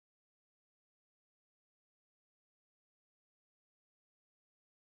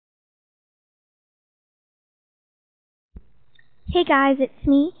Hey guys, it's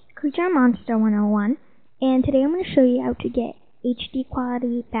me, Creature Monster 101, and today I'm going to show you how to get HD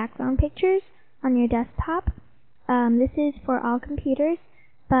quality background pictures on your desktop. This is for all computers,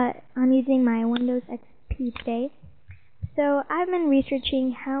 but I'm using my Windows XP today. So I've been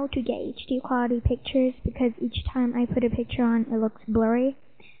researching how to get HD quality pictures because each time I put a picture on, it looks blurry.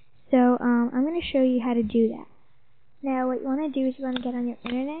 So I'm going to show you how to do that. Now what you want to do is you want to get on your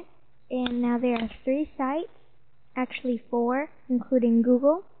internet, and now there are 3 sites. Actually 4, including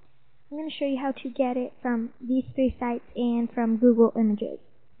Google. I'm going to show you how to get it from these 3 sites and from Google Images.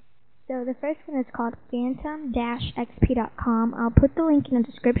 So the first one is called phantom-xp.com. I'll put the link in the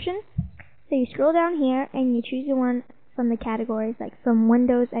description. So you scroll down here and you choose the one from the categories, like from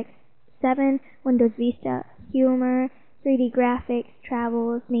Windows X7, Windows Vista, Humor, 3D graphics,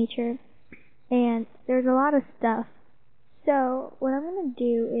 travels, nature, and there's a lot of stuff. So what I'm going to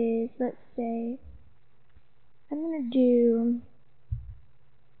do is, let's say, I'm going to do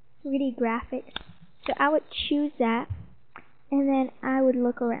 3D graphics. So I would choose that, and then I would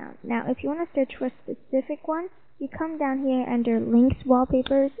look around. Now, if you want to search for a specific one, you come down here under links,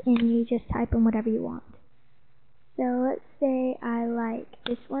 wallpapers, and you just type in whatever you want. So let's say I like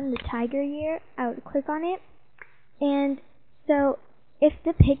this one, the tiger year. I would click on it. And so if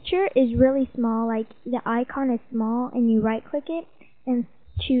the picture is really small, like the icon is small, and you right click it and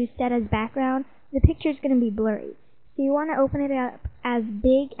choose set as background, the picture is going to be blurry. So you want to open it up as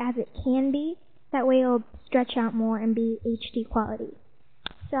big as it can be. That way it'll stretch out more and be HD quality.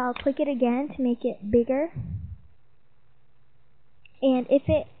 So I'll click it again to make it bigger. And if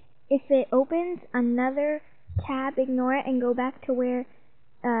it opens another tab, ignore it and go back to where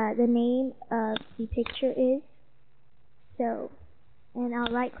the name of the picture is. So, and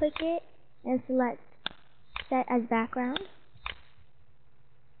I'll right click it and select set as background.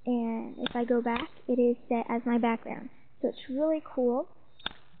 And if I go back, it is set as my background. So it's really cool.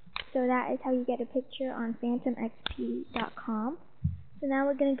 So that is how you get a picture on phantom-xp.com. So now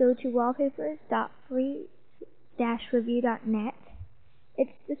we're going to go to wallpapers.free-review.net.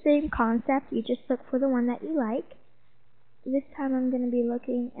 It's the same concept. You just look for the one that you like. This time I'm going to be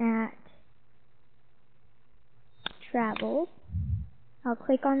looking at travels. I'll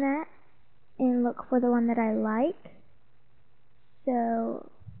click on that and look for the one that I like. So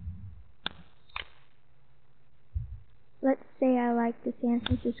let's say I like the San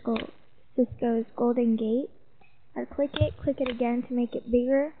Francisco's Golden Gate. I'd click it again to make it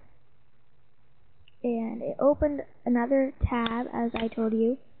bigger. And it opened another tab, as I told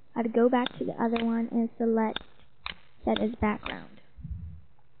you. I'd go back to the other one and select set as background.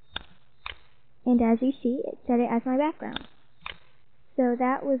 And as you see, it set it as my background. So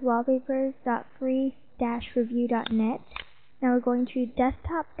that was wallpapers.free-review.net. Now we're going to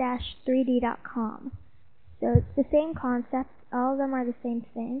desktop-3d.com. So it's the same concept. All of them are the same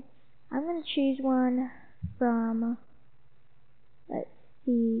thing. I'm going to choose one from, let's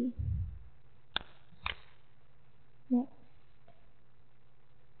see, next.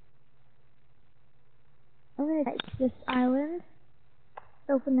 I'm going to type this island.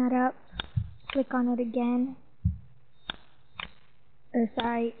 Open that up. Click on it again.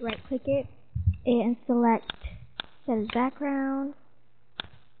 Right click it and select set as background.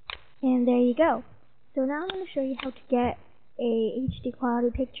 And there you go. So now I'm going to show you how to get a HD quality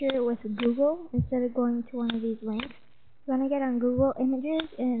picture with Google instead of going to one of these links. You want to get on Google Images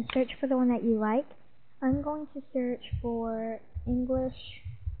and search for the one that you like. I'm going to search for English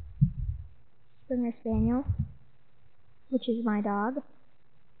Springer Spaniel, which is my dog.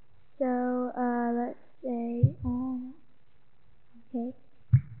 So let's say, okay.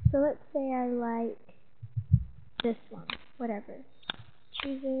 So let's say I like this one, whatever.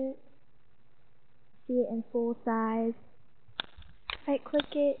 Choose it. See it in full size. Right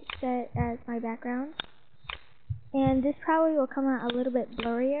click it, set as my background. And this probably will come out a little bit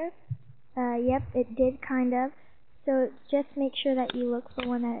blurrier. Yep, it did kind of. So just make sure that you look for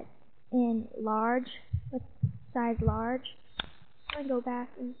one that's in large, with size large. I'm going to go back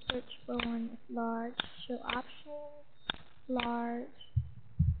and search for one that's large. Show options, large.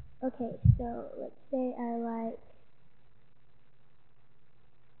 Okay, so let's say I like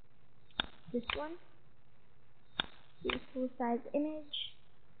this one. See full size image.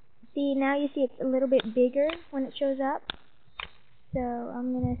 See, now you see it's a little bit bigger when it shows up. So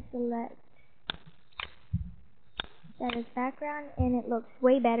I'm going to select that as background, and it looks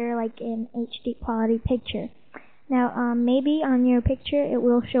way better, like an HD quality picture. Now maybe on your picture it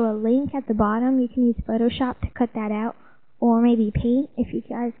will show a link at the bottom. You can use Photoshop to cut that out, or maybe Paint if you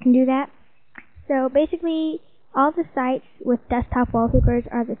guys can do that. So basically all the sites with desktop wallpapers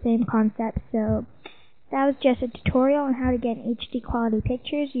are the same concept. So That was just a tutorial on how to get HD quality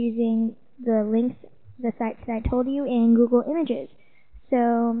pictures using the links, the sites that I told you, and Google Images.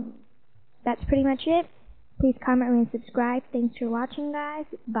 So that's pretty much it. Please comment, rate, and subscribe. Thanks for watching, guys.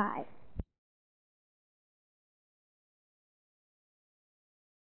 Bye.